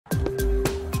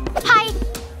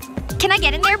Can I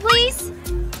get in there, please?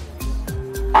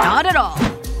 Not at all.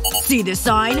 See this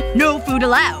sign? No food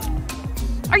allowed.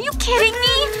 Are you kidding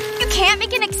me? You can't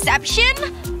make an exception?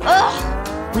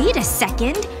 Ugh. Wait a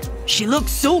second. She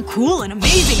looks so cool and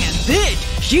amazing and big.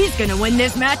 She's gonna win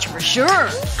this match for sure.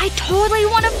 I totally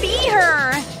want to be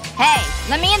her. Hey,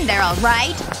 let me in there,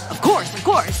 alright? Of course, of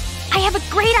course. I have a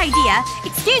great idea.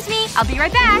 Excuse me, I'll be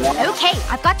right back. Okay,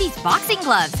 I've got these boxing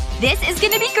gloves. This is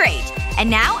gonna be great.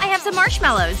 And now I have some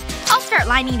marshmallows. I'll start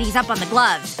lining these up on the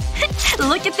gloves.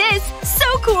 Look at this. So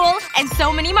cool. And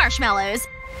so many marshmallows.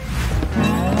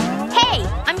 Hey,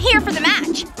 I'm here for the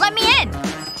match. Let me in.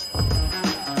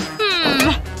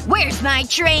 Where's my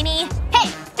trainee? Hey,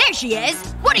 there she is.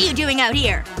 What are you doing out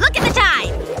here? Look at the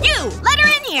time. You! Let her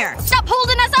in here! Stop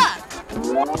holding us up!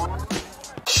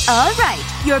 Alright.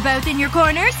 You're both in your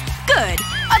corners? Good.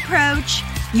 Approach.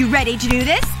 You ready to do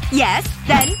this? Yes?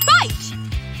 Then fight!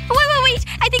 Wait.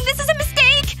 I think this is a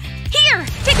mistake. Here!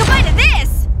 Take a bite of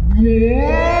this!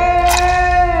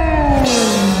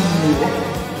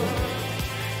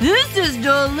 This is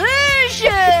delicious!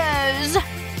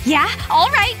 Yeah?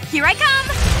 Alright. Here I come.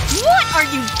 What are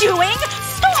you doing?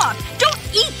 Stop! Don't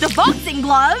eat the boxing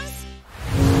gloves!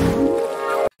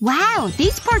 Wow,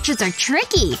 these portraits are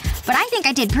tricky. But I think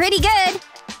I did pretty good.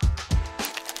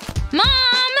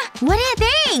 Mom! What do you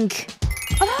think?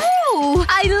 Oh!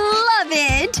 I love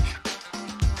it!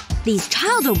 These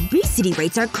child obesity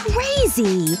rates are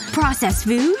crazy. Processed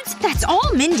foods? That's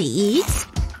all Mindy eats.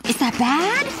 Is that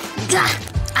bad?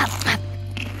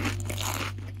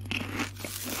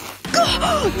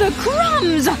 The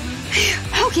crumbs!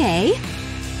 Okay.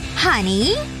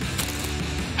 Honey?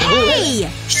 Hey!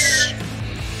 Shh!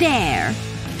 There.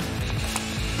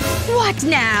 What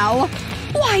now?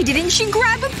 Why didn't she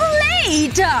grab a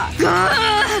plate?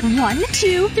 1,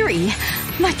 2, 3.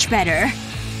 Much better.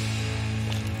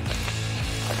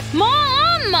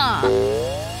 Mom!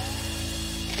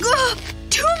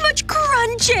 Too much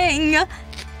crunching!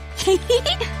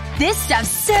 This stuff's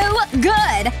so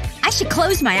good! I should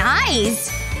close my eyes.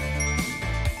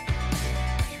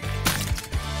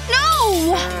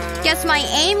 No! Guess my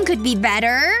aim could be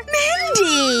better.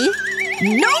 Mindy!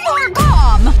 No more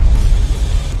gum!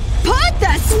 Put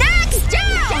the snacks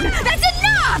down! That's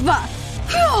enough!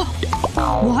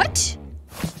 What?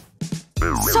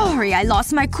 Sorry I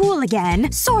lost my cool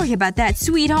again. Sorry about that,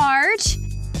 sweetheart.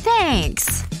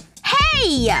 Thanks.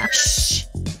 Hey! Shh!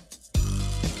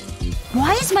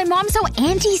 Why is my mom so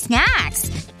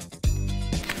anti-snacks?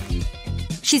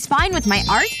 She's fine with my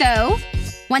art, though.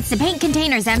 Once the paint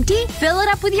container's empty, fill it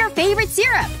up with your favorite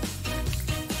syrup.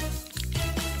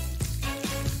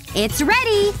 It's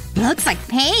ready! Looks like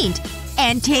paint.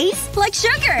 And tastes like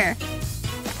sugar.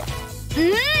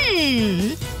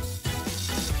 Mmm.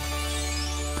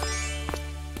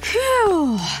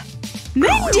 Phew.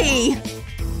 Mindy!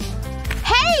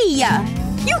 Hey!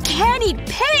 You can't eat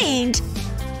paint!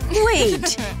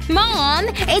 Wait. Mom,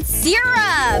 it's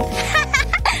syrup!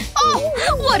 Oh,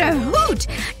 what a hoot!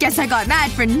 Guess I got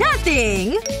mad for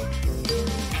nothing.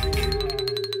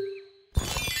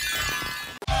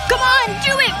 Come on,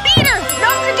 do it! Beat her!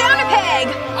 Knock her down a peg!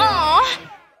 Aw.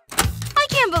 I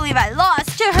can't believe I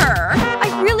lost to her.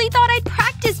 I really thought I'd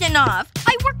practiced enough.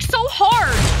 I worked so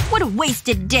hard. What a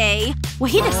wasted day.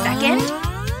 Wait a second.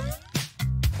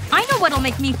 I know what'll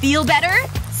make me feel better.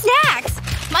 Snacks!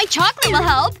 My chocolate will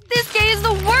help. This day is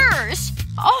the worst.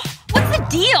 Oh, what's the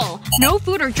deal? No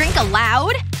food or drink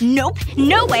allowed? Nope.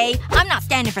 No way. I'm not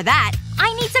standing for that.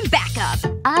 I need some backup.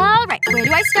 Alright, where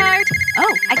do I start?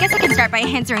 Oh, I guess I can start by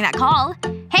answering that call.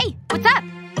 Hey, what's up?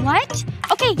 What?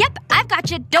 Okay, yep, I've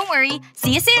got you. Don't worry.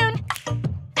 See you soon.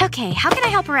 Okay, how can I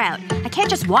help her out? I can't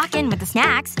just walk in with the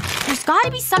snacks. There's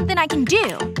gotta be something I can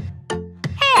do.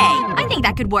 Hey, I think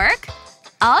that could work.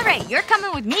 Alright, you're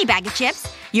coming with me, bag of chips.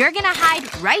 You're gonna hide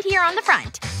right here on the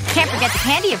front. Can't forget the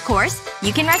candy, of course.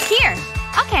 You can rest here.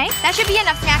 Okay, that should be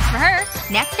enough snacks for her.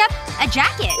 Next up, a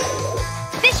jacket.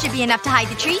 This should be enough to hide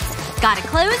the treats. Gotta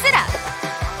close it up.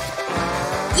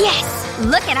 Yes!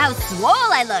 Look at how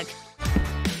swole I look.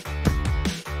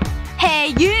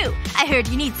 Hey, you! I heard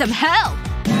you need some help.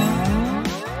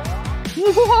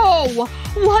 Whoa!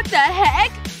 What the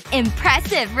heck?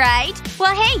 Impressive, right?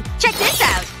 Well, hey, check this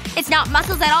out. It's not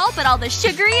muscles at all, but all the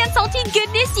sugary and salty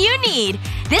goodness you need.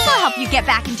 This'll help you get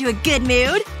back into a good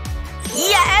mood.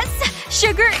 Yes!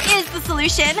 Sugar is the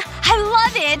solution. I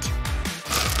love it!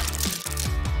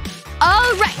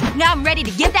 Alright, now I'm ready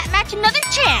to give that match another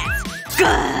chance.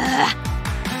 Gah!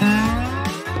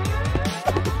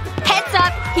 Heads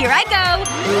up, here I go.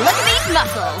 Look at these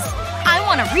muscles. I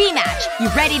want a rematch. You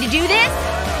ready to do this?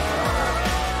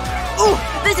 Ooh,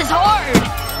 this is hard.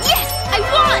 Yes! I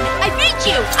won! I beat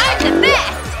you! I'm the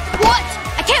best! What?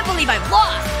 I can't believe I've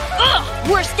lost! Ugh!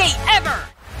 Worst day ever!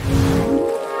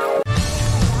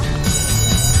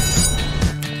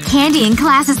 Candy in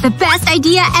class is the best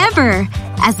idea ever!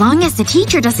 As long as the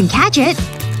teacher doesn't catch it.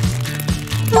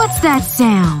 What's that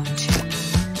sound?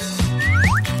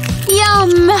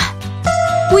 Yum!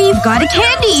 We've got a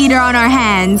candy eater on our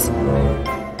hands.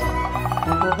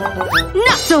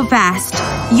 Not so fast.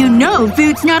 You know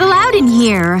food's not allowed in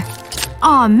here.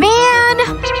 Aw, man.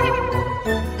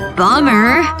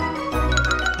 Bummer.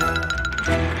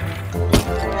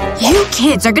 You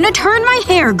kids are gonna turn my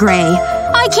hair gray.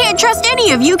 I can't trust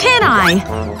any of you, can I?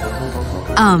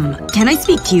 Can I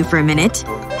speak to you for a minute?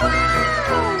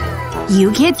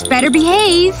 You kids better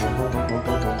behave.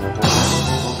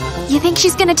 You think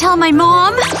she's gonna tell my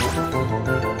mom?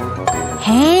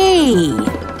 Hey.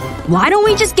 Why don't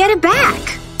we just get it back?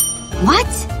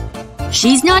 What?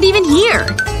 She's not even here.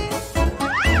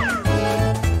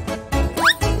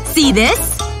 See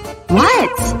this?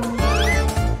 What?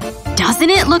 Doesn't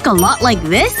it look a lot like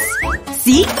this?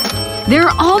 See?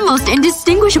 They're almost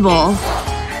indistinguishable.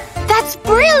 That's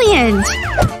brilliant!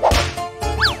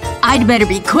 I'd better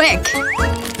be quick.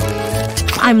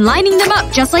 I'm lining them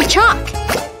up just like chalk.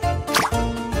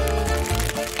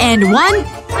 And one…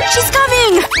 She's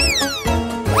coming!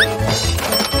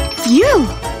 Phew!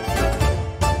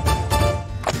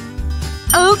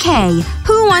 Okay,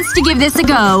 who wants to give this a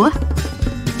go?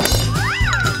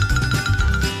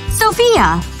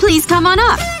 Sophia, please come on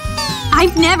up.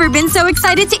 I've never been so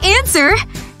excited to answer.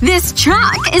 This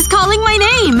chalk is calling my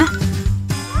name.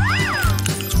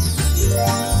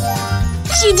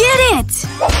 She did it!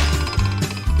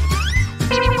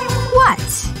 What?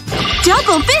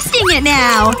 Double fisting it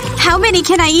now! How many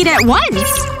can I eat at once?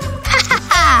 Ha ha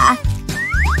ha!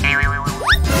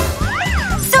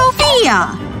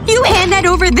 Sophia! You hand that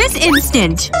over this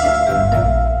instant!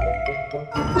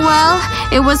 Well,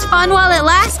 it was fun while it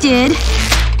lasted.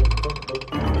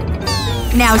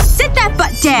 Now sit that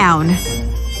butt down!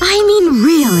 I mean,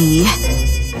 really.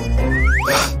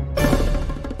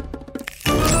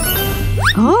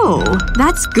 Oh,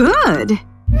 that's good.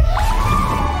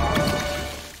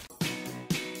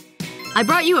 I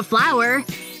brought you a flower.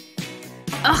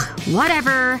 Ugh,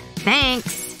 whatever.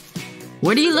 Thanks.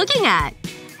 What are you looking at?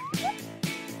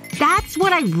 That's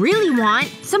what I really want.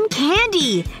 Some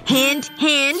candy. Hint,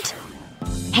 hint.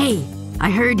 Hey,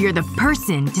 I heard you're the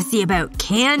person to see about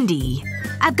candy.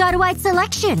 I've got a wide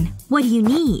selection. What do you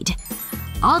need?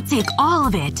 I'll take all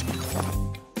of it.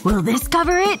 Will this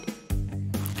cover it?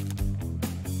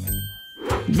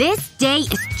 This day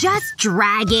is just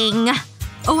dragging.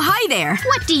 Oh, hi there.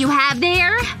 What do you have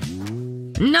there?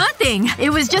 Nothing.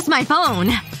 It was just my phone.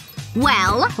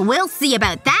 Well, we'll see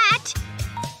about that.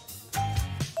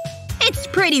 It's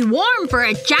pretty warm for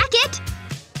a jacket.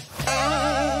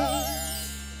 Ah!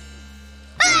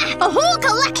 A whole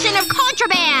collection of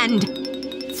contraband!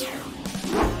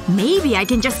 Maybe I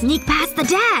can just sneak past the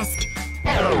desk.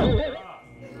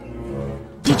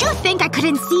 Did you think I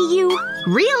couldn't see you?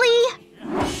 Really?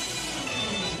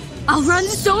 I'll run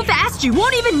so fast you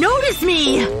won't even notice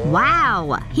me!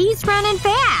 Wow. He's running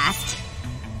fast.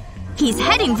 He's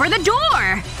heading for the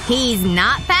door! He's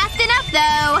not fast enough,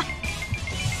 though.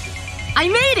 I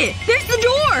made it! There's the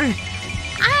door!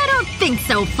 I don't think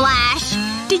so, Flash.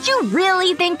 Did you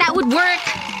really think that would work?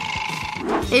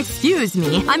 Excuse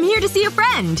me. I'm here to see a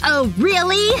friend. Oh,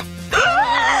 really?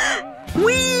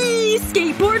 Whee!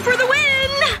 Skateboard for the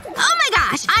win! Oh my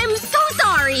gosh! I'm so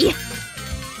sorry!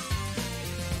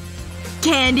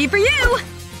 Candy for you!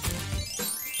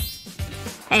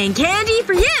 And candy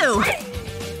for you!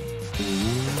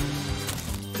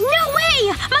 No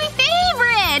way! My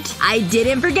favorite! I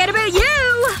didn't forget about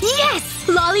you! Yes!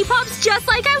 Lollipops just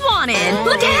like I wanted!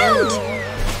 Look out!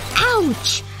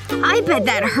 Ouch! I bet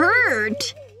that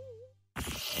hurt.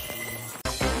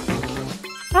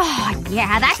 Oh,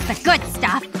 yeah, that's the good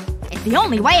stuff. It's the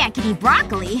only way I can eat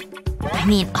broccoli. I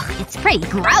mean, it's pretty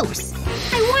gross.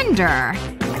 I wonder…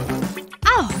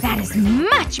 Oh, that is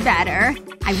much better.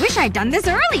 I wish I'd done this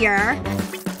earlier.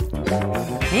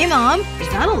 Hey, Mom. Is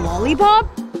that a lollipop?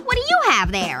 What do you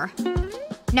have there?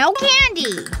 No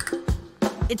candy.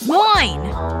 It's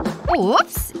mine.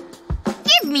 Oops.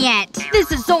 Give me it.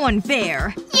 This is so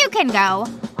unfair. You can go.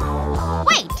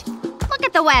 Wait. Look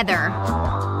at the weather.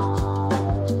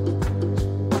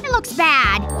 It looks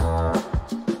bad.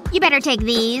 You better take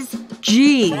these.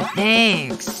 Gee,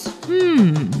 thanks.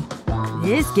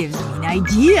 This gives me an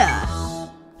idea.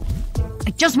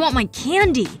 I just want my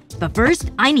candy. But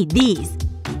first, I need these.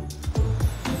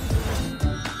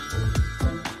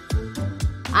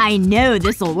 I know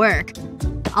this'll work.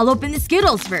 I'll open the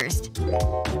Skittles first.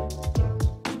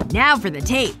 Now for the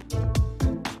tape.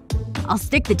 I'll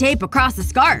stick the tape across the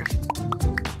scarf.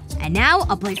 And now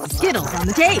I'll place the Skittles on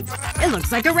the tape. It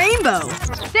looks like a rainbow.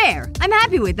 There. I'm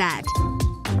happy with that.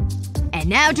 And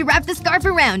now to wrap the scarf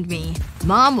around me.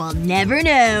 Mom will never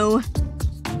know.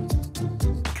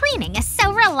 Cleaning is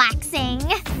so relaxing.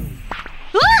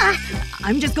 Ah!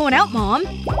 I'm just going out, Mom.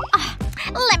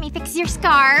 Let me fix your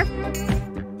scarf.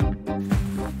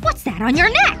 What's that on your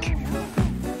neck?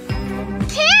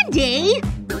 Candy?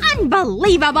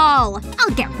 Unbelievable!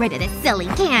 I'll get rid of this silly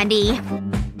candy.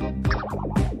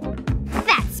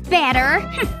 That's better.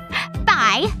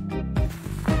 Bye.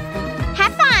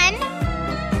 Have fun.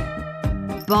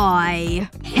 Bye.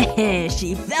 Heh,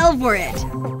 she fell for it.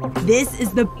 This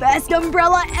is the best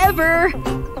umbrella ever!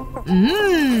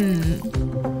 Mmm.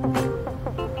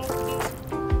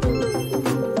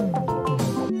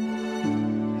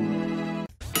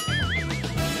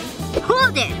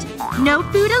 Hold it! No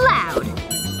food allowed.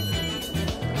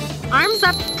 Arms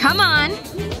up. Come on.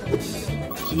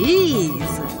 Jeez.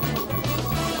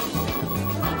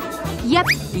 Yep.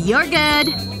 You're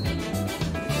good.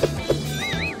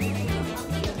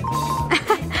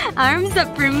 Arms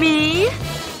up for me.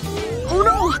 Oh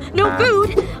no! No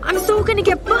food! I'm so gonna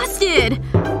get busted!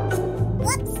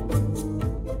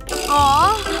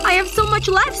 Aw, I have so much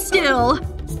left still.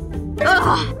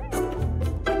 Ugh.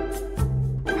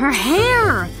 Her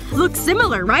hair! Looks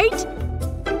similar, right?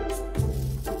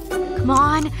 Come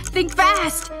on, think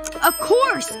fast! Of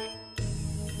course!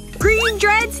 Green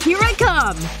dreads, here I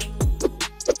come!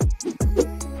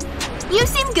 You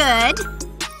seem good.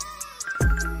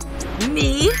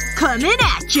 Me coming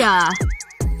at ya!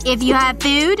 If you have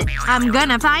food, I'm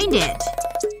gonna find it.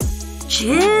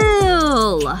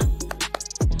 Chill.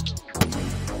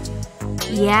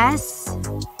 Yes?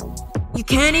 You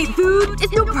can't eat food?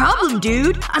 It's no problem,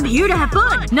 dude. I'm here to have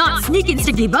fun, not sneak and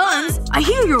sticky buns. I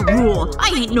hear your rule.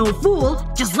 I ain't no fool.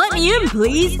 Just let me in,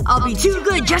 please. I'll be too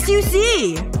good, just you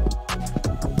see.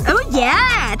 Oh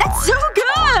yeah! That's so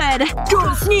good!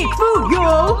 Don't sneak food,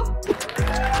 yo!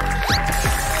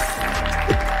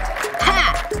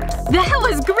 Ha! That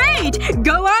was great!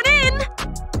 Go on in!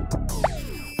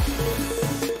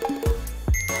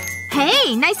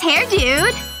 Hey, nice hair,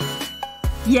 dude.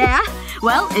 Yeah?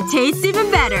 Well, it tastes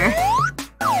even better.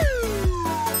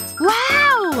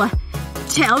 Wow!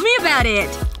 Tell me about it.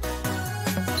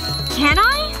 Can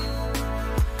I?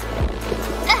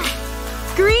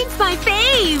 Green's my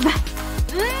fave!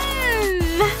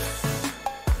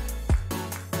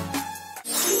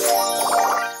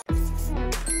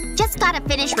 Just gotta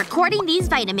finish recording these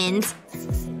vitamins.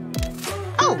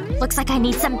 Oh, looks like I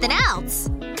need something else.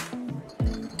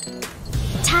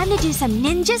 Time to do some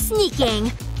ninja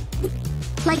sneaking.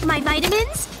 Like my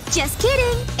vitamins? Just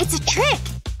kidding. It's a trick.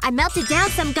 I melted down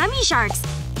some gummy sharks.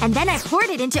 And then I poured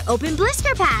it into open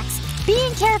blister packs.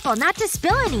 Being careful not to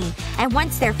spill any. And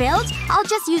once they're filled, I'll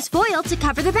just use foil to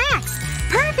cover the backs.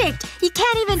 Perfect! You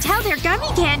can't even tell they're gummy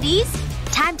candies.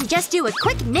 Time to just do a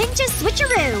quick ninja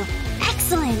switcheroo.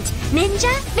 Excellent.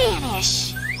 Ninja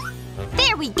vanish.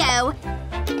 There we go.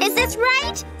 Is this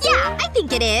right? Yeah, I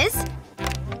think it is.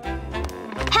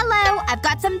 Hello, I've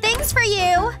got some things for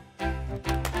you.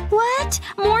 What?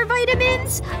 More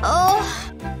vitamins? Oh.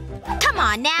 Come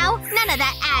on now. None of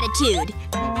that attitude.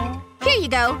 Here you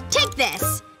go. Take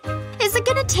this. Is it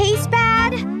gonna taste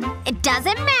bad? It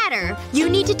doesn't matter. You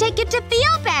need to take it to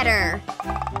feel better.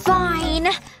 Fine.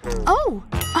 Oh.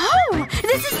 Oh!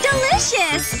 This is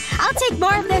delicious! I'll take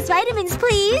more of those vitamins,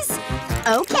 please.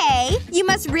 Okay. You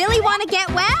must really want to get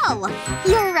well.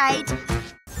 You're right.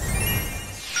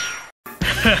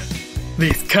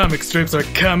 These comic strips are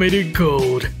comedy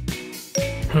gold.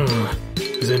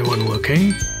 Is anyone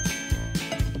looking?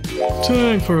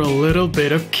 Time for a little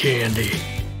bit of candy.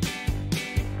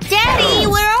 Daddy,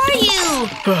 where are you?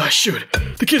 Ah, shoot.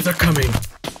 The kids are coming.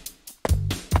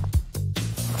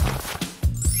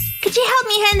 Could you help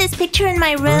me hang this picture in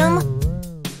my room?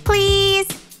 Please?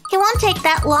 It won't take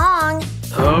that long.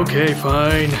 Okay,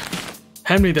 fine.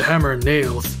 Hand me the hammer and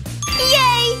nails.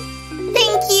 Yay!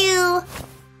 Thank you!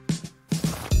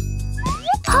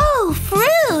 Oh,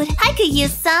 fruit! I could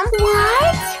use some.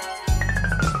 What?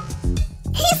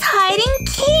 He's hiding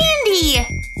candy!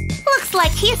 Looks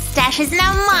like his stash is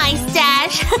now my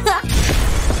stash.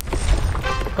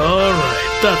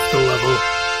 Alright, that's the level.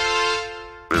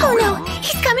 Oh no!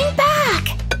 He's coming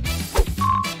back!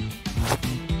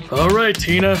 Alright,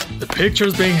 Tina. The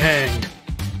picture's being hanged.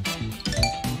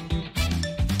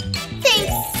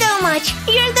 Thanks so much!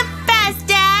 You're the best,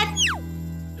 Dad!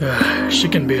 She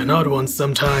can be an odd one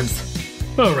sometimes.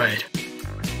 Alright.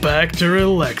 Back to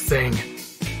relaxing.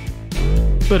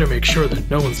 Better make sure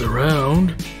that no one's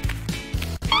around.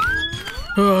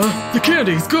 The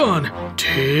candy's gone!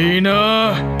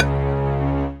 Tina!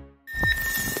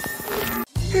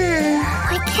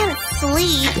 I can't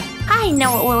sleep. I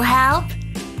know what will help.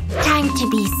 Time to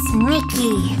be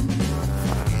sneaky.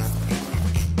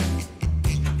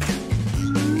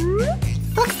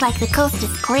 Looks like the coast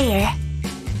is clear.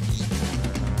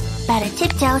 Better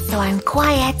tiptoe so I'm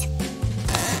quiet.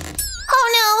 Oh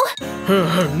no!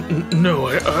 No,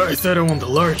 I said I want the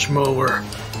large mower.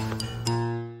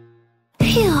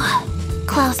 Phew.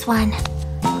 Close one.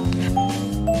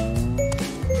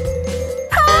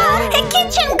 A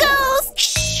kitchen ghost!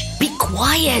 Shh! Be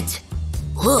quiet!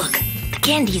 Look, the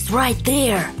candy's right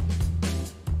there.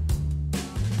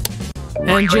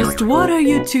 And just what are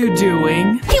you two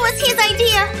doing? It was his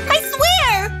idea! I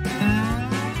swear!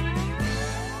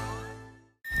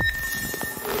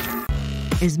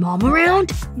 Is Mom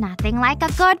around? Nothing like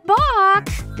a good book.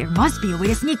 There must be a way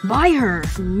to sneak by her.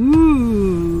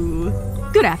 Ooh.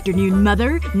 Good afternoon,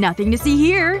 Mother. Nothing to see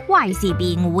here. Why is he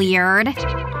being weird?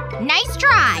 Nice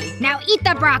try! Now eat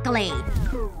the broccoli!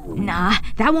 Nah,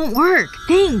 that won't work.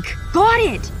 Think. Got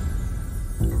it!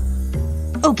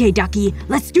 Okay, Ducky.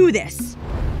 Let's do this.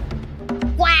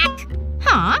 Quack!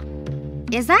 Huh?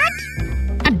 Is that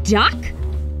a duck?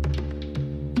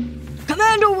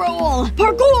 Commando roll!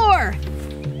 Parkour!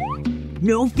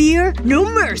 No fear, no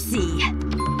mercy.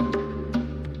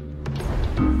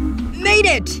 Made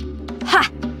it! Ha!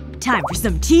 Time for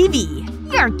some TV.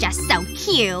 You're just so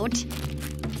cute.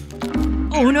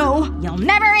 Oh no. You'll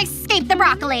never escape the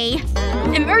broccoli!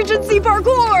 Emergency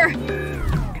parkour!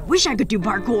 I wish I could do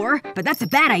parkour, but that's a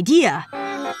bad idea.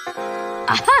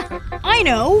 Aha! I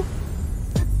know!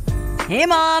 Hey,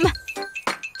 Mom!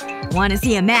 Wanna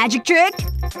see a magic trick?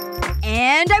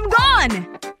 And I'm gone!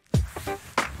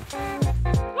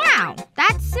 Wow,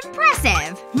 that's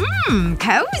impressive.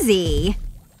 Cozy.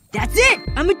 That's it!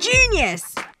 I'm a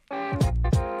genius!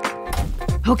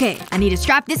 Okay, I need to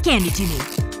strap this candy to me.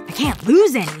 I can't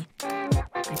lose any.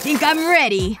 I think I'm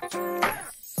ready.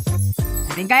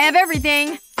 I think I have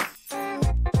everything.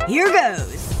 Here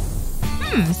goes.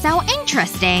 So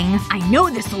interesting. I know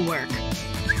this'll work.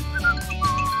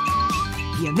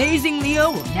 The amazing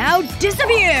Leo will now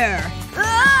disappear!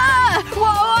 Ah! Whoa,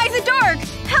 why is it dark?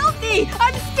 Help me!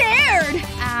 I'm scared!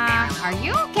 Are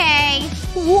you okay?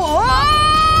 Whoa!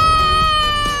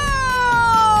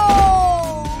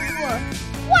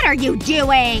 What are you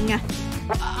doing?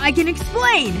 I can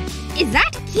explain. Is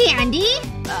that candy?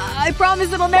 I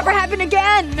promise it'll never happen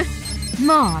again.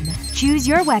 Mom, choose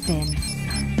your weapon.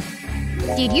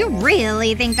 Did you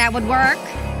really think that would work?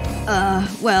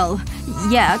 Well,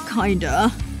 yeah,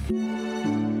 kinda.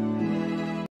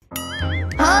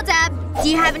 Hold up. Do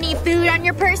you have any food on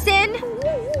your person?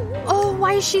 Oh,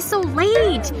 why is she so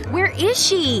late? Where is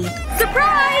she?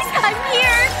 Surprise! I'm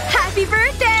here! Happy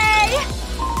birthday!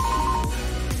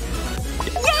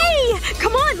 Yay!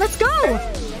 Come on, let's go!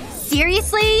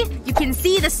 Seriously? You can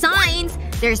see the signs.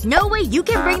 There's no way you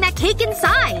can bring that cake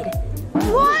inside.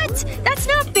 What? That's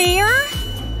not fair!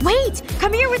 Wait!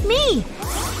 Come here with me!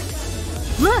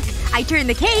 Look! I turned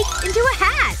the cake into a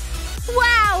hat!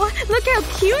 Wow! Look how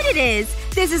cute it is!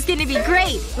 This is gonna be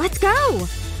great! Let's go!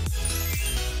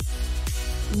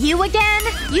 You again?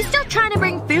 You still trying to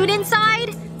bring food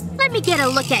inside? Let me get a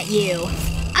look at you.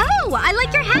 Oh, I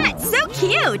like your hat! So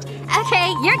cute!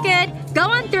 Okay, you're good. Go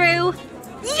on through.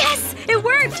 Yes! It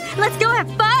worked! Let's go have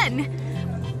fun!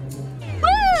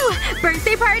 Woo!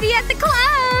 Birthday party at the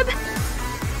club!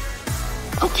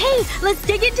 Okay, let's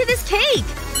dig into this cake!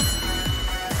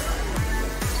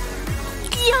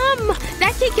 Yum!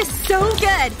 That cake is so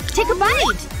good! Take a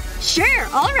bite! Sure,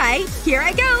 alright. Here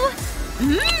I go.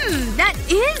 That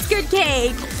is good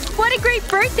cake! What a great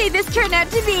birthday this turned out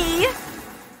to be!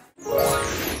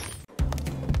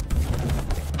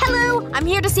 Hello! I'm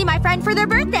here to see my friend for their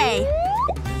birthday!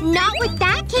 Not with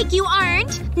that cake, you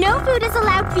aren't! No food is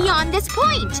allowed beyond this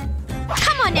point!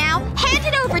 Come on now, hand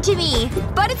it over to me!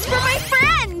 But it's for my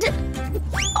friend!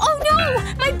 Oh no!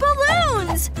 My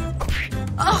balloons!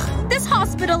 Ugh, this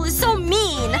hospital is so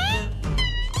mean!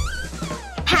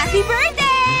 Happy birthday!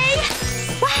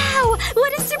 Wow!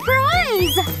 What a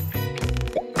surprise!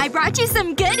 I brought you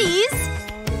some goodies!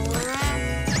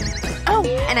 Oh,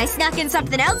 and I snuck in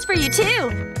something else for you too!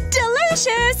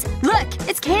 Delicious! Look!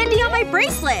 It's candy on my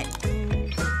bracelet!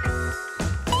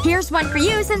 Here's one for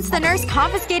you since the nurse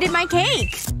confiscated my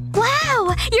cake!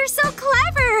 Wow! You're so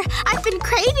clever! I've been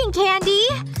craving candy!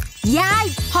 Yeah,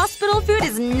 hospital food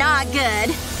is not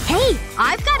good. Hey!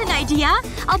 I've got an idea!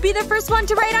 I'll be the first one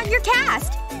to write on your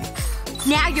cast!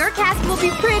 Now your cast will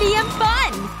be pretty and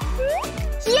fun!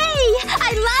 Yay!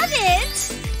 I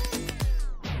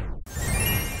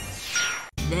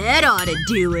ought to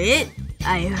do it.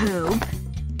 I hope.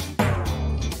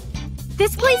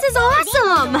 This place is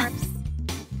awesome!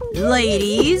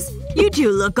 Ladies, you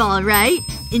two look alright.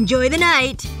 Enjoy the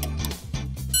night.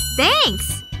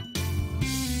 Thanks!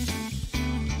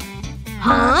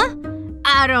 Huh?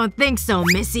 I don't think so,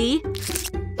 missy.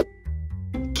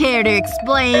 Care to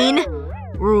explain?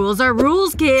 Rules are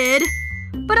rules, kid.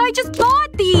 But I just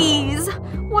bought these!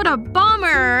 What a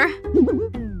bummer.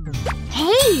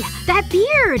 Hey! That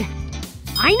beard!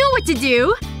 I know what to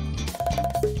do!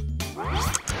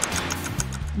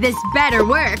 This better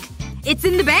work. It's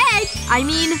in the bag. I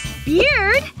mean,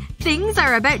 Beard? Things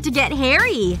are about to get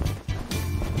hairy.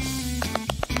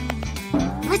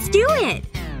 Let's do it!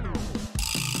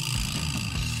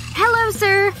 Hello,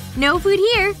 sir. No food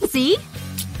here. See?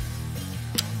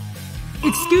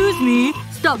 excuse me.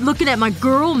 Stop looking at my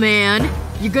girl, man.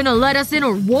 You gonna let us in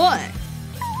or what?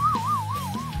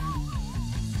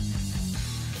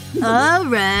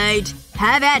 Alright.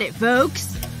 Have at it,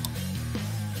 folks.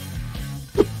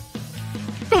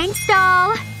 Thanks,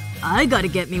 doll. I gotta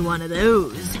get me one of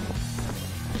those.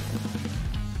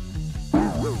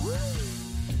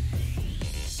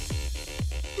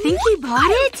 Think he bought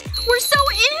it? We're so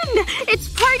in! It's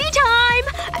party time!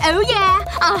 Oh yeah,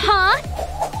 uh-huh.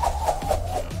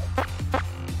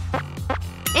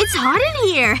 It's hot in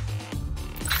here.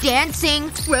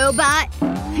 Dancing, robot.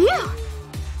 Phew.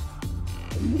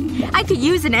 I could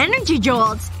use an energy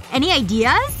jolt. Any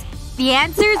ideas? The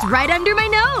answer's right under my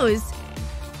nose.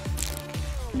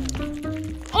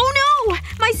 Oh no!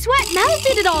 My sweat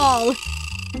melted it all!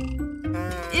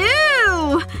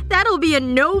 Ew! That'll be a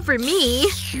no for me.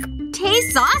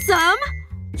 Tastes awesome!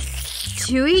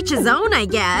 To each his own, I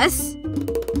guess.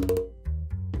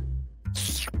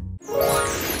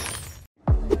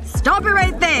 Stop it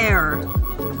right there!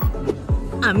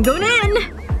 I'm going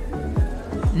in!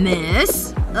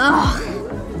 Miss? Ugh.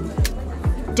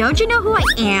 Don't you know who I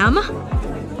am?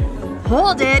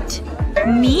 Hold it!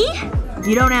 Me?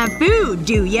 You don't have food,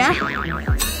 do ya?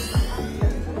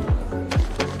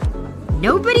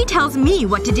 Nobody tells me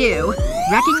what to do.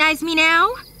 Recognize me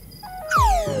now?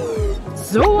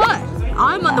 So what?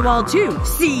 I'm on the wall too,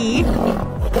 see?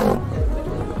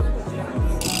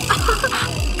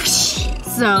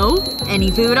 So? Any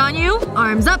food on you?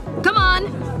 Arms up. Come on.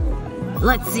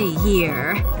 Let's see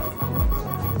here.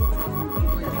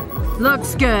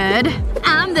 Looks good.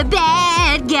 I'm the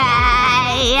bad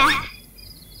guy.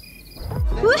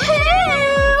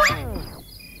 Woohoo!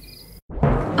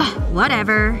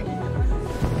 Whatever.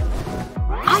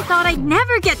 I thought I'd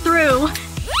never get through.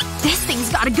 This thing's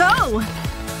gotta go.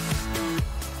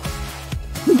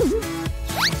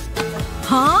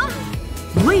 Huh?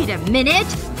 Wait a minute.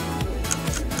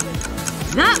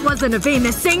 That wasn't a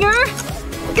famous singer!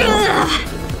 Ugh.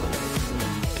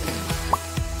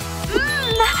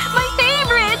 My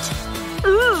favorite!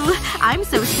 Ooh, I'm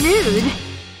so smooth.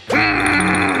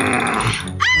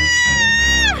 Ah!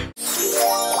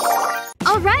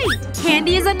 Alright,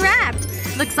 candy is unwrapped.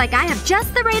 Looks like I have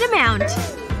just the right amount.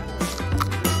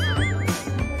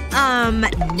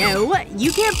 No.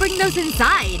 You can't bring those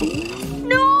inside.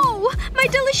 No! My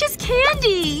delicious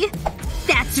candy!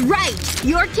 That's right!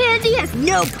 Your candy has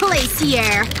no place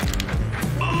here!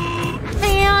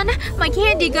 Man, my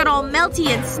candy got all melty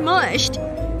and smushed.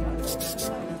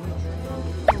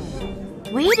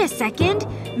 Wait a second.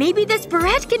 Maybe this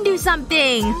barrette can do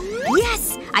something.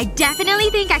 Yes! I definitely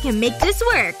think I can make this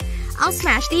work. I'll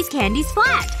smash these candies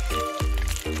flat.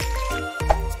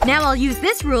 Now I'll use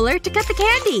this ruler to cut the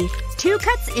candy. 2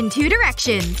 cuts in 2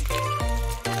 directions.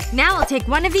 Now I'll take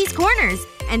one of these corners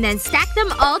and then stack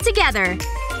them all together.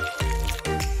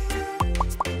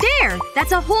 There!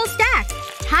 That's a whole stack.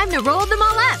 Time to roll them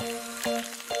all up.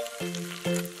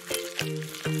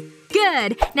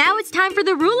 Good. Now it's time for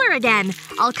the ruler again.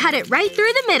 I'll cut it right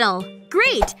through the middle.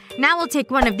 Great! Now I'll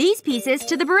take one of these pieces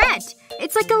to the barrette.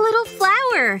 It's like a little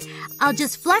flower. I'll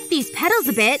just fluff these petals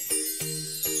a bit.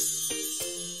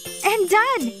 And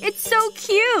done! It's so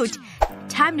cute!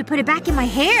 Time to put it back in my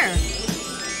hair.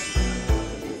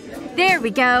 There we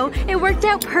go. It worked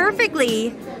out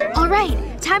perfectly. Alright,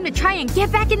 time to try and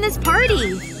get back in this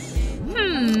party.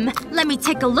 Let me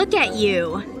take a look at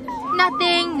you.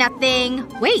 Nothing, nothing.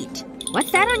 Wait.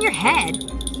 What's that on your head?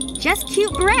 Just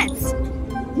cute barrettes.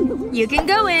 You can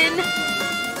go in.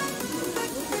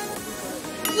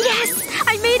 Yes!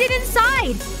 I made it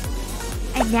inside!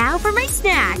 And now for my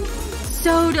snack.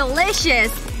 So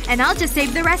delicious! And I'll just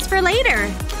save the rest for later.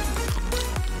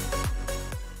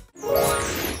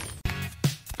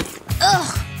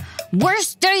 Ugh!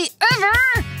 Worst day ever!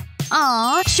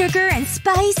 Aw, sugar and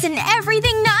spice and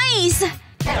everything nice!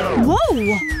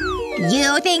 Whoa!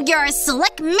 You think you're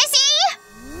slick, missy?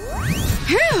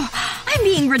 Phew, I'm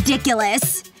being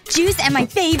ridiculous. Juice and my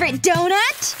favorite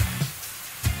donut?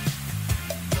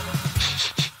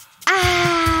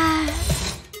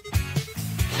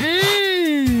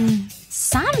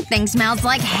 Something smells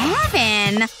like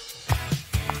heaven. Eek,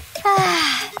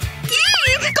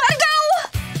 gotta go!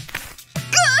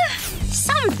 Ugh.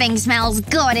 Something smells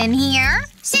good in here.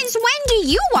 Since when do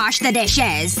you wash the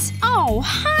dishes? Oh,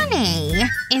 honey.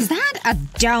 Is that a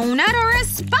donut or a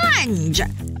sponge?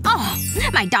 Oh,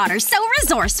 my daughter's so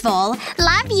resourceful.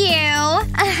 Love you.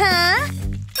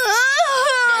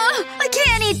 I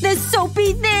can't eat this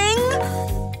soapy thing.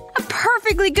 A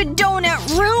perfectly good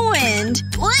donut ruined.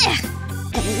 Ugh.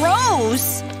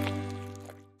 Gross.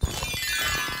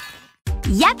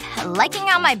 Yep, liking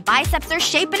how my biceps are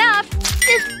shaping up.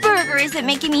 This burger isn't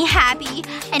making me happy.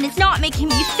 And it's not making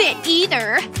me fit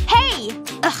either. Hey!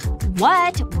 Ugh,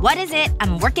 what? What is it?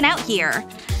 I'm working out here.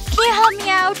 Can you help me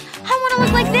out? I want to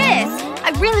look like this.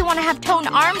 I really want to have toned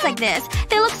arms like this.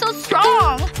 They look so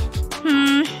strong.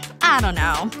 I don't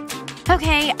know.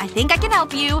 Okay, I think I can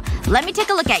help you. Let me take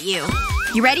a look at you.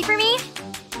 You ready for me?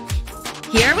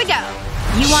 Here we go.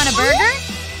 You want a burger?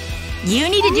 You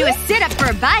need to do a sit-up for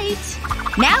a bite.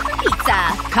 Now for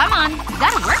pizza. Come on. You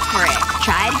gotta work for it.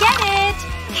 Try to get it.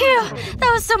 Phew.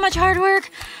 That was so much hard work.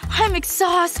 I'm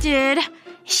exhausted.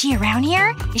 Is she around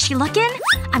here? Is she looking?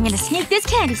 I'm gonna sneak this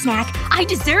candy snack. I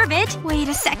deserve it. Wait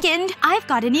a second. I've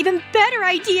got an even better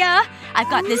idea. I've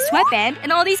got this sweatband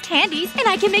and all these candies, and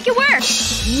I can make it work.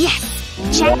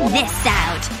 Yes! Check this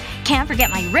out. Can't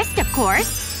forget my wrist, of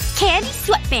course. Candy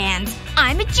sweatbands.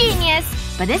 I'm a genius.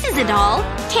 But this is a doll.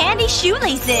 Candy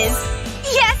shoelaces.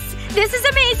 Yes! This is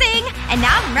amazing! And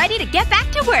now I'm ready to get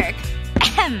back to work.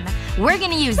 Ahem. We're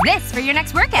gonna use this for your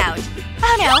next workout.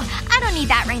 Oh no. I don't need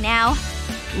that right now.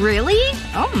 Really?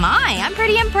 Oh my. I'm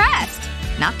pretty impressed.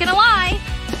 Not gonna lie.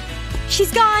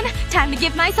 She's gone. Time to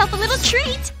give myself a little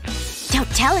treat. Don't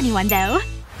tell anyone, though.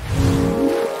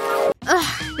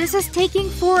 Ugh. This is taking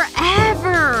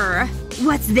forever.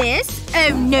 What's this? Oh,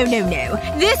 no, no, no.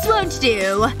 This won't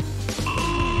do.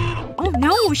 Oh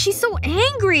no. She's so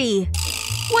angry.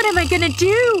 What am I gonna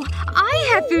do?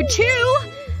 I have food too!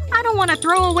 I don't want to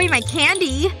throw away my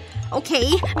candy.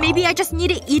 Okay, maybe I just need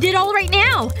to eat it all right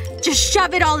now. Just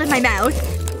shove it all in my mouth.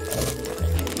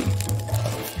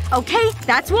 Okay,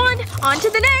 that's one. On to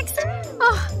the next.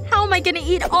 Oh, how am I gonna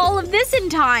eat all of this in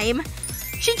time?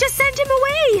 She just sent him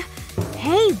away.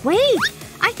 Hey, wait.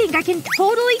 I think I can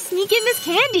totally sneak in this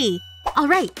candy.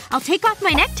 Alright, I'll take off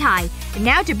my necktie. And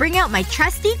now to bring out my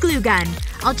trusty glue gun.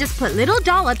 I'll just put little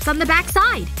dollops on the back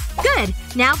side. Good.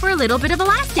 Now for a little bit of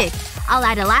elastic. I'll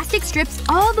add elastic strips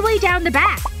all the way down the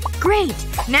back. Great.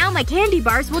 Now my candy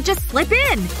bars will just slip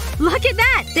in. Look at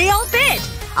that. They all fit.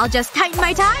 I'll just tighten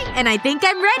my tie and I think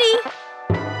I'm ready.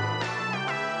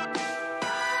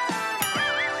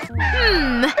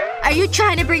 Are you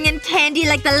trying to bring in candy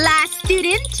like the last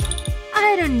student?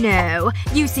 I don't know.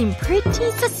 You seem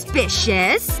pretty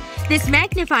suspicious. This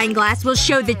magnifying glass will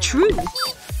show the truth.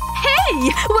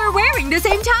 Hey! We're wearing the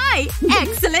same tie!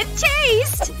 Excellent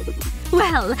taste!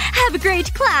 Well, have a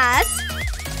great class.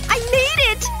 I made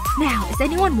it! Now, is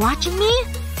anyone watching me?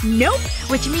 Nope.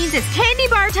 Which means it's candy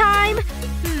bar time.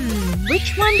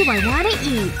 Which one do I want to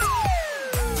eat?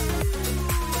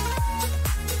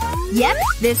 Yep,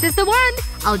 this is the one.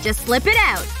 I'll just slip it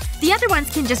out. The other ones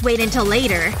can just wait until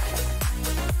later.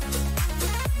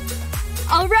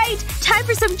 Alright, time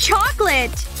for some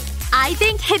chocolate! I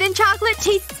think hidden chocolate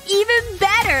tastes even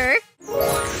better!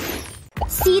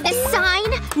 See this sign?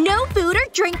 No food or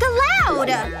drink allowed!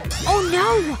 Oh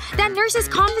no! That nurse is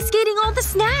confiscating all the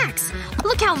snacks!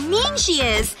 Look how mean she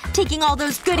is! Taking all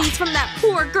those goodies from that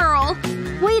poor girl!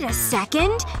 Wait a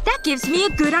second. That gives me a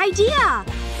good idea!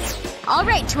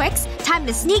 Alright, Twix. Time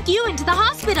to sneak you into the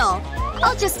hospital.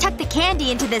 I'll just tuck the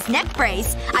candy into this neck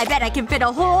brace. I bet I can fit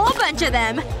a whole bunch of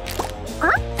them.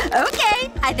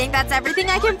 Okay. I think that's everything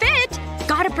I can fit.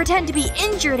 Gotta pretend to be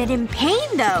injured and in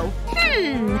pain, though.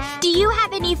 Do you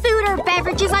have any food or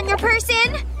beverages on your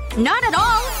person? Not at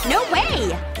all. No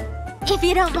way. If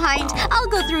you don't mind, I'll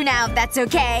go through now if that's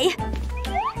okay.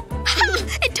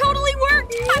 It totally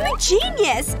worked! I'm a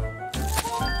genius!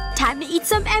 Time to eat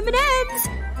some M&Ms.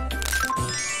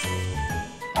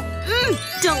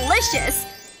 Delicious!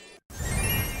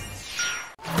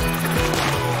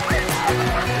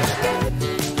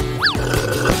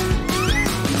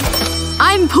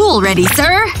 I'm pool ready,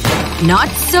 sir. Not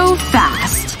so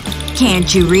fast.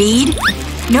 Can't you read?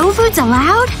 No foods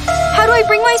allowed? How do I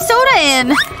bring my soda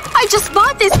in? I just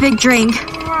bought this big drink.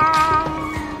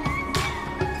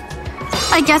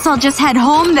 I guess I'll just head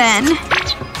home then.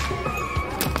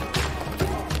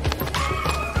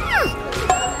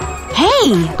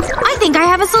 Hey! I think I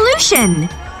have a solution!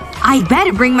 I'd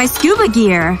better bring my scuba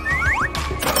gear.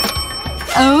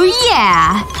 Oh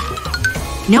yeah!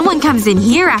 No one comes in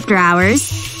here after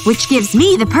hours, which gives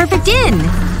me the perfect in.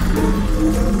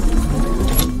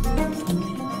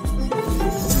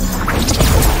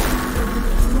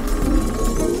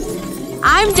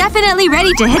 I'm definitely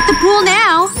ready to hit the pool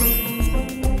now.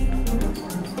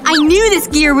 I knew this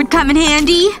gear would come in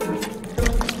handy.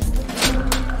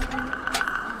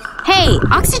 Hey,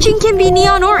 oxygen can be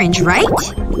neon orange, right?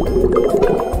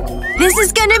 This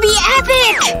is gonna be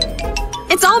epic!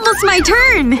 It's almost my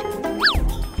turn!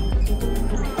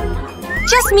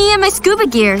 Just me and my scuba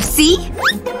gear, see?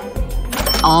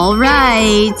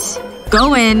 Alright.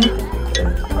 Go in.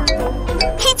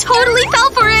 He totally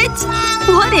fell for it!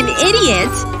 What an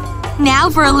idiot! Now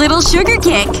for a little sugar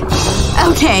kick.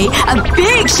 Okay, a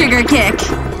big sugar kick.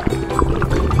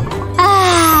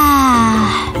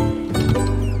 Ah.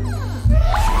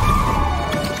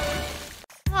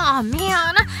 Aw,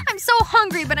 man. I'm so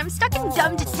hungry, but I'm stuck in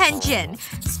dumb detention.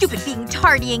 Stupid being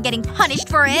tardy and getting punished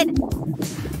for it.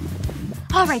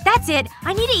 Alright, that's it.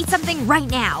 I need to eat something right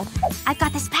now. I've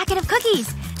got this packet of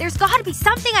cookies. There's gotta be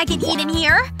something I can eat in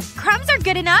here. Crumbs are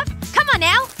good enough. Come on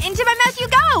now. Into my mouth you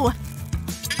go.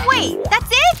 Wait,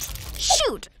 that's it?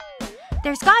 Shoot.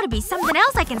 There's gotta be something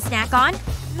else I can snack on.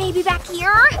 Maybe back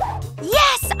here?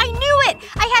 Yes! I knew it!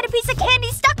 I had a piece of candy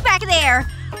stuck back there!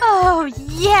 Oh,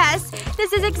 yes!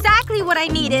 This is exactly what I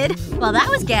needed. Well, that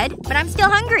was good, but I'm still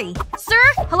hungry. Sir?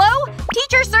 Hello?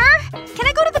 Teacher, sir? Can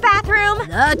I go to the bathroom?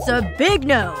 That's a big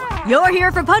no. You're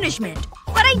here for punishment.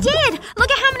 But I did!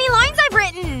 Look at how many lines I've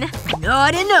written!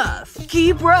 Not enough.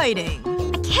 Keep writing.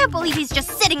 I can't believe he's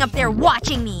just sitting up there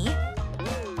watching me.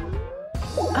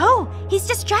 Oh, he's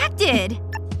distracted.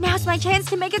 Now's my chance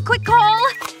to make a quick call.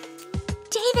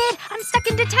 David, I'm stuck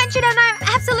in detention and I'm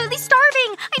absolutely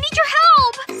starving. I need your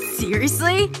help.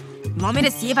 Seriously? You want me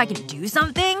to see if I can do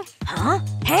something? Huh?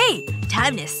 Hey!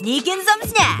 Time to sneak in some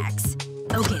snacks.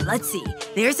 Okay, let's see.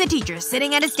 There's the teacher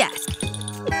sitting at his desk.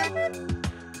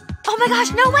 Oh my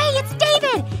gosh, no way! It's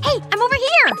David! Hey, I'm over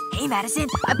here! Hey, Madison.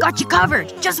 I've got you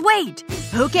covered. Just wait.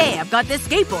 Okay, I've got this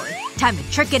skateboard. Time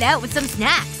to trick it out with some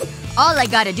snacks. All I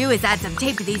gotta do is add some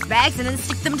tape to these bags and then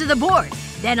stick them to the board.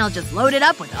 Then I'll just load it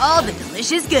up with all the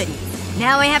delicious goodies.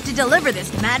 Now I have to deliver this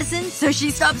to Madison so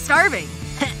she stops starving.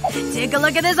 Take a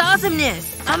look at this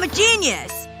awesomeness. I'm a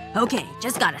genius. Okay,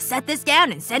 just gotta set this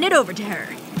down and send it over to her.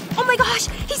 Oh my gosh!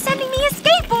 He's sending me a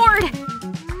skateboard!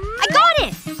 I got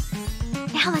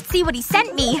it! Now let's see what he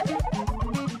sent me.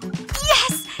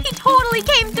 Yes! He totally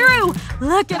came through!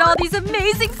 Look at all these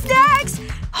amazing snacks!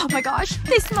 Oh my gosh,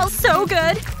 they smell so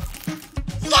good!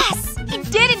 Yes! He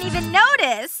didn't even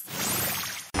notice!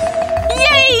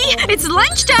 Yay! It's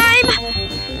lunchtime!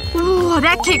 Ooh,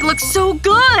 that cake looks so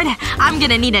good! I'm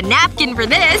gonna need a napkin for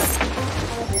this.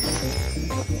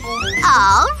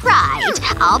 Alright.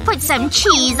 I'll put some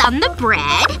cheese on the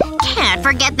bread. Can't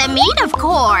forget the meat, of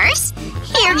course.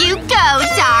 Here you go,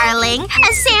 darling.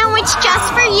 A sandwich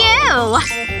just for you.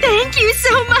 Thank you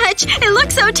so much! It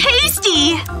looks so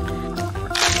tasty!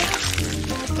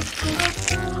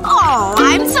 Oh,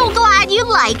 I'm so glad you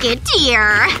like it,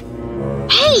 dear.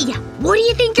 Hey! What do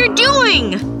you think you're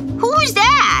doing? Who's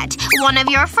that? One of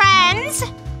your friends?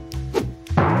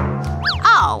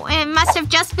 Oh, it must have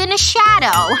just been a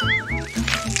shadow.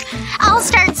 I'll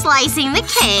start slicing the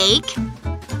cake.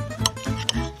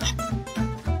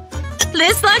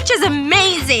 This lunch is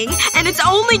amazing! And it's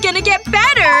only gonna get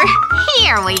better!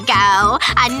 Here we go.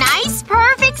 A nice,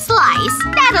 perfect slice.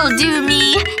 That'll do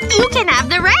me. You can have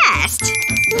the rest.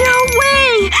 No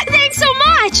way! Thanks so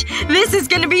much! This is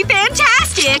gonna be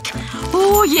fantastic!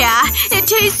 Oh yeah, it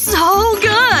tastes so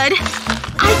good!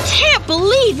 I can't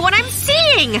believe what I'm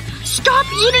seeing! Stop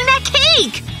eating that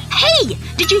cake! Hey!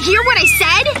 Did you hear what I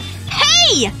said?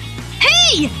 Hey!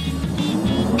 Hey!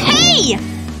 Hey!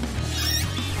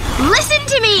 Listen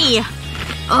to me!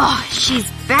 Oh, she's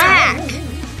back.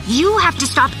 You have to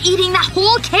stop eating that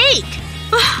whole cake!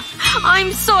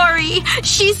 I'm sorry.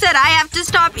 She said I have to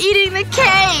stop eating the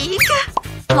cake.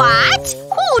 What?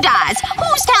 Who does?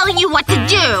 Who's telling you what to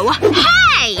do?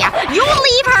 Hey! You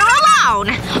leave her alone!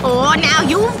 Oh, now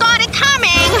you've got it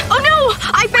coming! Oh no!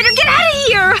 I better get out of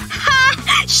here!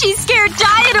 Ha! She scared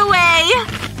Diet away!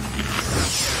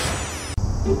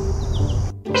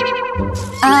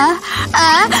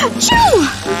 Achoo!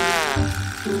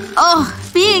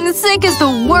 Oh, being sick is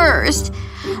the worst.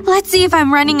 Let's see if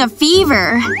I'm running a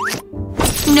fever.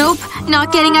 Nope,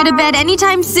 not getting out of bed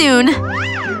anytime soon.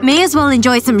 May as well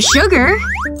enjoy some sugar.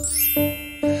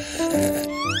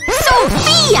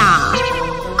 Sophia!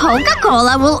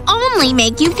 Coca-Cola will only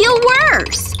make you feel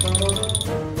worse.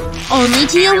 Only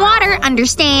tea and water,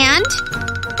 understand?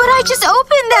 But I just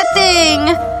opened that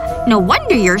thing! No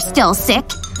wonder you're still sick.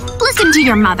 Listen to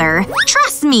your mother.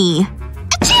 Trust me.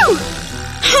 Achoo!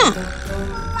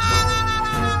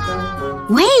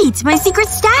 Wait, my secret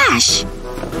stash!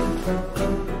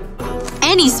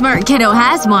 Any smart kiddo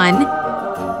has one.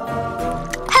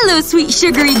 Hello, sweet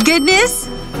sugary goodness.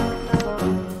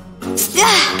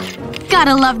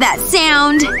 Gotta love that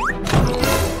sound.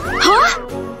 Huh?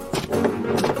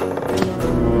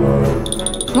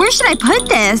 Where should I put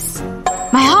this?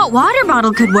 My hot water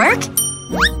bottle could work.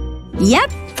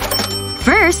 Yep.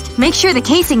 First, make sure the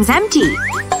casing's empty.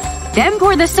 Then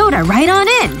pour the soda right on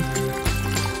in.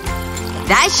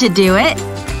 That should do it.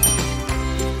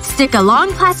 Stick a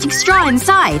long plastic straw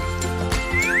inside.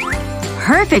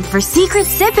 Perfect for secret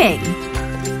sipping.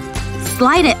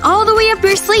 Slide it all the way up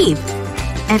your sleeve.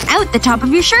 And out the top of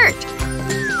your shirt.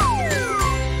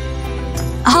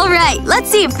 Alright, let's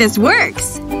see if this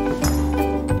works.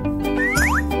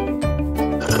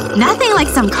 Nothing like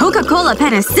some Coca-Cola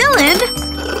penicillin.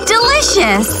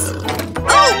 Delicious!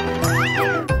 Oh!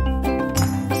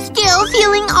 Still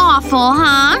feeling awful,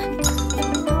 huh?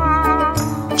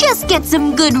 Just get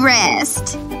some good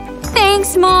rest.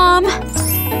 Thanks, Mom.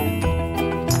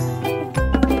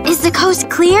 Is the coast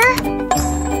clear?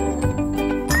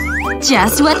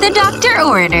 Just what the doctor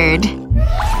ordered.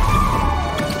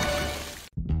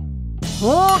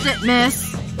 Hold it,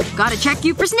 miss. Gotta check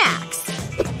you for snacks.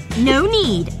 No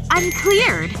need. I'm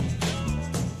cleared.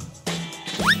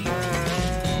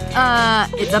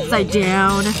 It's upside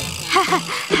down.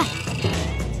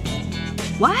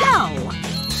 Wow.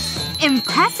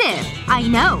 Impressive. I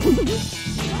know.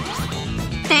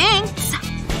 Thanks.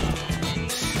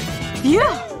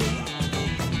 Yeah.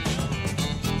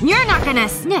 You're not gonna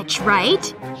snitch,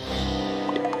 right?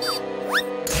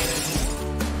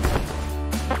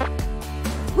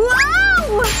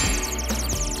 Whoa!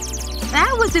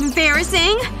 That was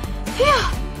embarrassing.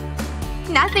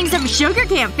 Phew. Nothing some sugar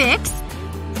can't fix.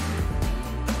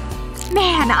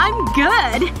 Man, I'm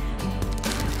good.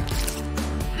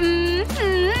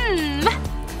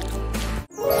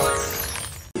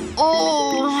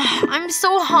 Oh, I'm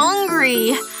so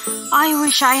hungry. I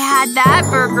wish I had that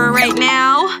burger right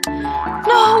now.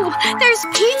 No! There's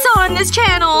pizza on this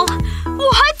channel!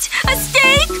 What? A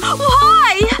steak?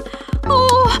 Why?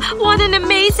 Oh, what an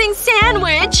amazing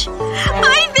sandwich!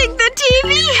 I think the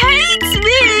TV hates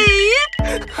me!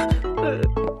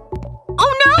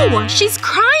 Oh no! She's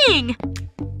crying!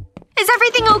 Is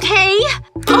everything okay?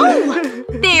 Oh!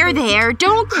 There,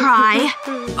 don't cry.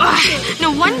 Ugh,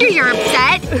 no wonder you're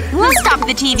upset. We'll stop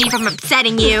the TV from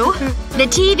upsetting you. The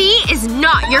TV is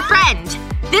not your friend.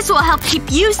 This will help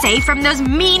keep you safe from those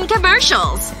mean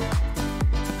commercials.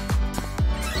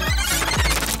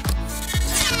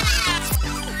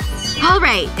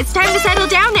 Alright, it's time to settle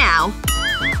down now.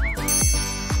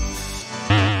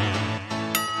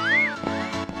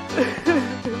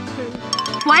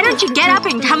 Why don't you get up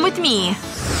and come with me?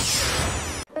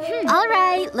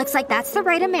 Alright, looks like that's the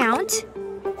right amount.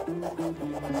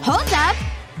 Hold up!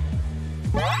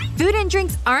 Food and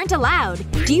drinks aren't allowed.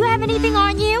 Do you have anything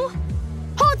on you?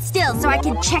 Hold still so I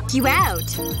can check you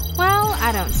out. Well,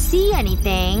 I don't see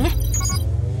anything.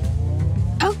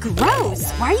 Oh,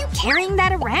 gross! Why are you carrying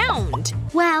that around?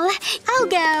 Well, I'll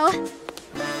go.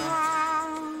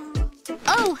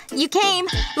 Oh, you came.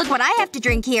 Look what I have to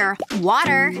drink here.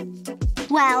 Water.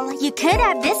 Well, you could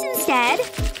have this instead.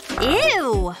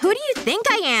 Ew! Who do you think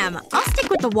I am? I'll stick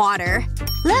with the water.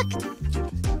 Look.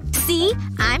 See?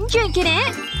 I'm drinking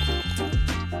it.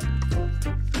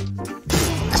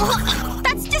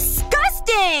 That's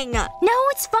disgusting! No,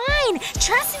 it's fine.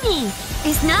 Trust me.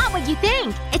 It's not what you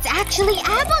think. It's actually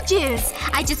apple juice.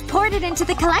 I just poured it into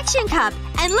the collection cup.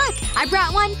 And look, I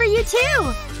brought one for you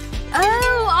too.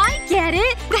 Oh, I get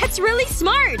it. That's really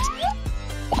smart.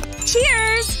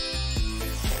 Cheers!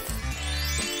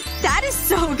 That is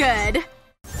so good.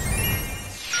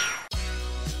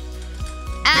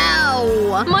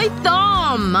 Ow! My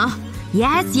thumb!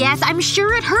 Yes, I'm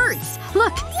sure it hurts.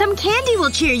 Look, some candy will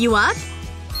cheer you up.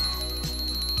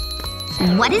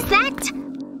 What is that?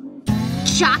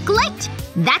 Chocolate?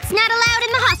 That's not allowed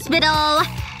in the hospital.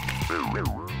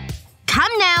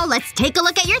 Come now, let's take a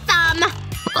look at your thumb.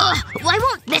 Ugh, why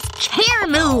won't this chair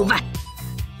move?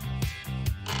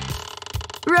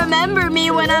 Remember me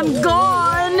when I'm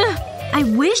gone. I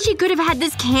wish you could have had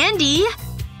this candy.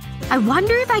 I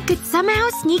wonder if I could somehow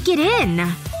sneak it in.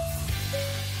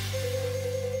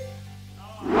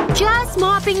 Just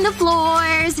mopping the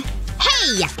floors.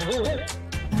 Hey!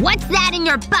 What's that in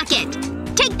your bucket?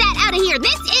 Take that out of here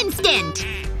this instant!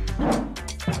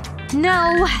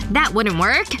 No, that wouldn't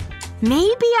work.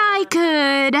 Maybe I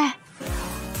could…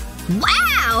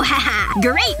 Wow! Haha!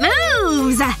 Great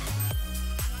moves!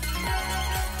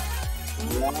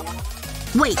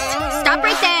 Wait. Stop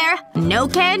right there. No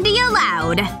candy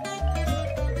allowed.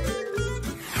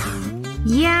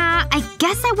 Yeah, I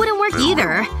guess that wouldn't work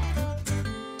either.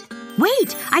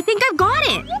 Wait! I think I've got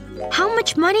it! How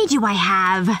much money do I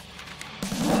have?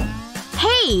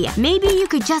 Hey, maybe you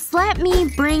could just let me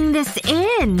bring this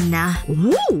in.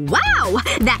 Ooh, wow!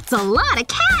 That's a lot of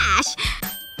cash!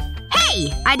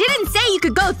 Hey! I didn't say you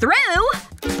could go through!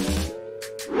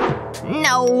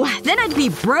 No, then I'd be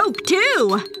broke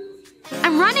too.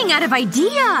 I'm running out of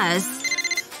ideas.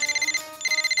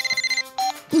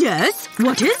 Yes?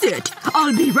 What is it?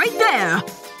 I'll be right there.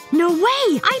 No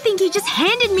way! I think he just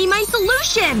handed me my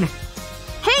solution!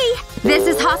 Hey! This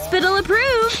is hospital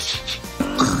approved!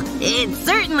 Ugh, it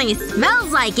certainly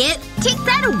smells like it. Take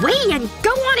that away and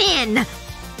go on in!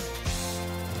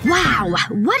 Wow,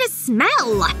 what a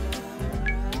smell!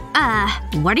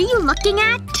 What are you looking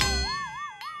at?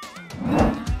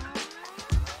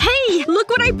 Hey! Look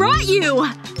what I brought you!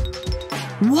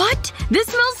 What? This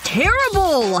smells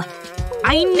terrible!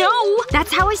 I know!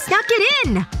 That's how I stuck it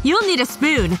in! You'll need a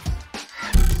spoon.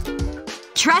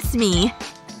 Trust me.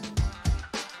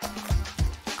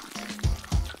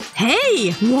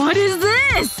 Hey! What is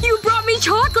this? You brought me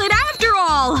chocolate after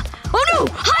all! Oh no!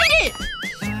 Hide it!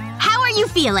 How are you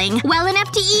feeling? Well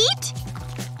enough to eat?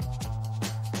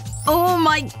 Oh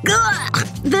my god!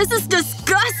 This is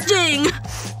disgusting!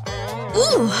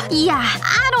 Ooh, yeah,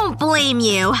 I don't blame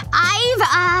you.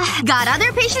 I've, got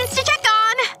other patients to check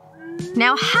on.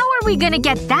 Now how are we gonna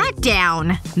get that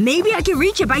down? Maybe I can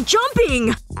reach it by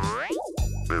jumping!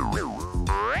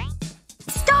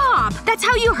 Stop! That's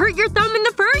how you hurt your thumb in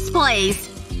the first place!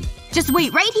 Just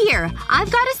wait right here. I've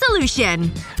got a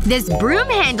solution. This broom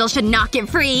handle should knock it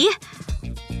free.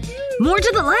 More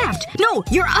to the left! No,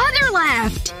 your other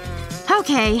left!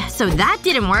 Okay, so that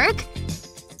didn't work.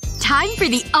 Time for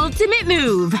the ultimate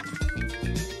move.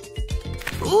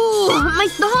 Ooh, my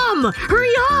thumb!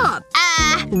 Hurry up!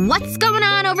 What's going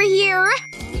on over here?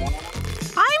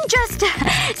 I'm just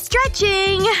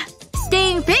stretching.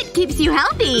 Staying fit keeps you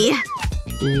healthy.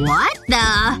 What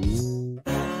the…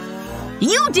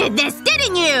 You did this,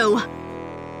 didn't you?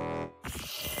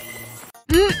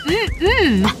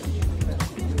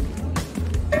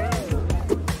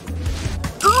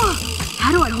 Ugh!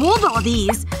 How do I hold all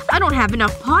these? I don't have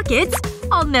enough pockets.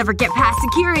 I'll never get past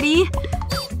security.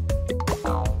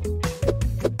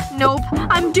 Nope.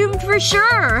 I'm doomed for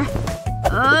sure.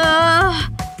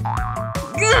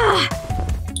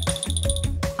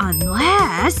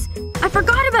 Unless… I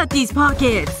forgot about these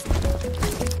pockets.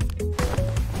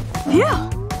 Phew.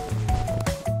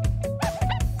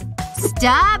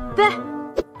 Stop.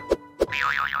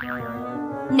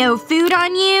 No food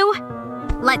on you?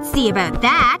 Let's see about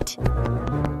that.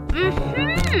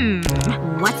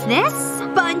 What's this?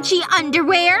 Bunchy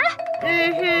underwear?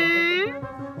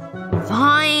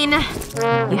 Fine.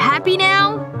 You happy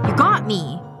now? You got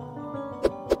me.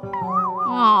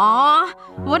 Aww.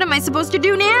 What am I supposed to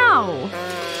do now?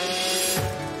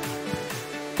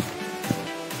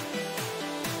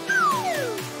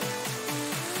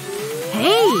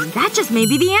 Hey, that just may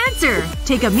be the answer.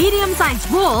 Take a medium-sized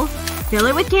bowl, fill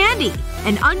it with candy,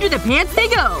 and under the pants they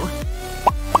go.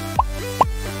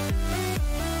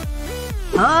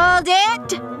 Hold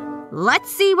it!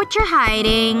 Let's see what you're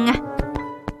hiding.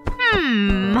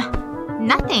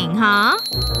 Nothing, huh?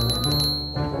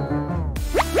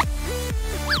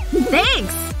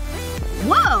 Thanks!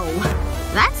 Whoa!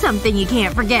 That's something you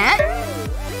can't forget.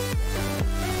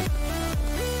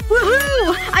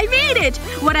 Woohoo! I made it!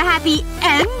 What a happy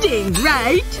ending,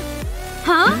 right?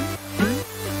 Huh?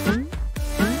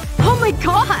 Oh my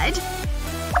god!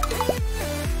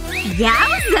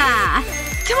 Yowza!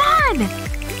 Come on!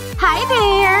 Hi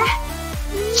there!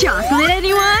 Chocolate,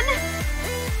 anyone?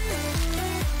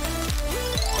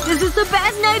 This is the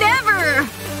best night ever!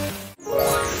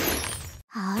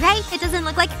 Alright, it doesn't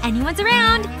look like anyone's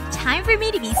around. Time for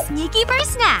me to be sneaky for a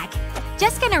snack.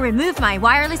 Just gonna remove my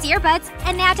wireless earbuds,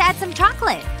 and now to add some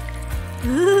chocolate.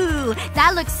 Ooh,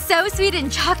 that looks so sweet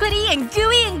and chocolatey and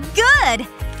gooey and good!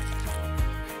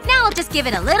 Now I'll just give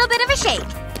it a little bit of a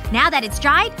shake. Now that it's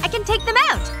dried, I can take them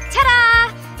out.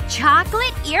 Ta-da!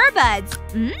 Chocolate earbuds.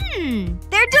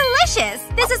 They're delicious!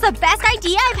 This is the best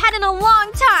idea I've had in a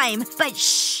long time. But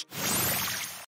shh!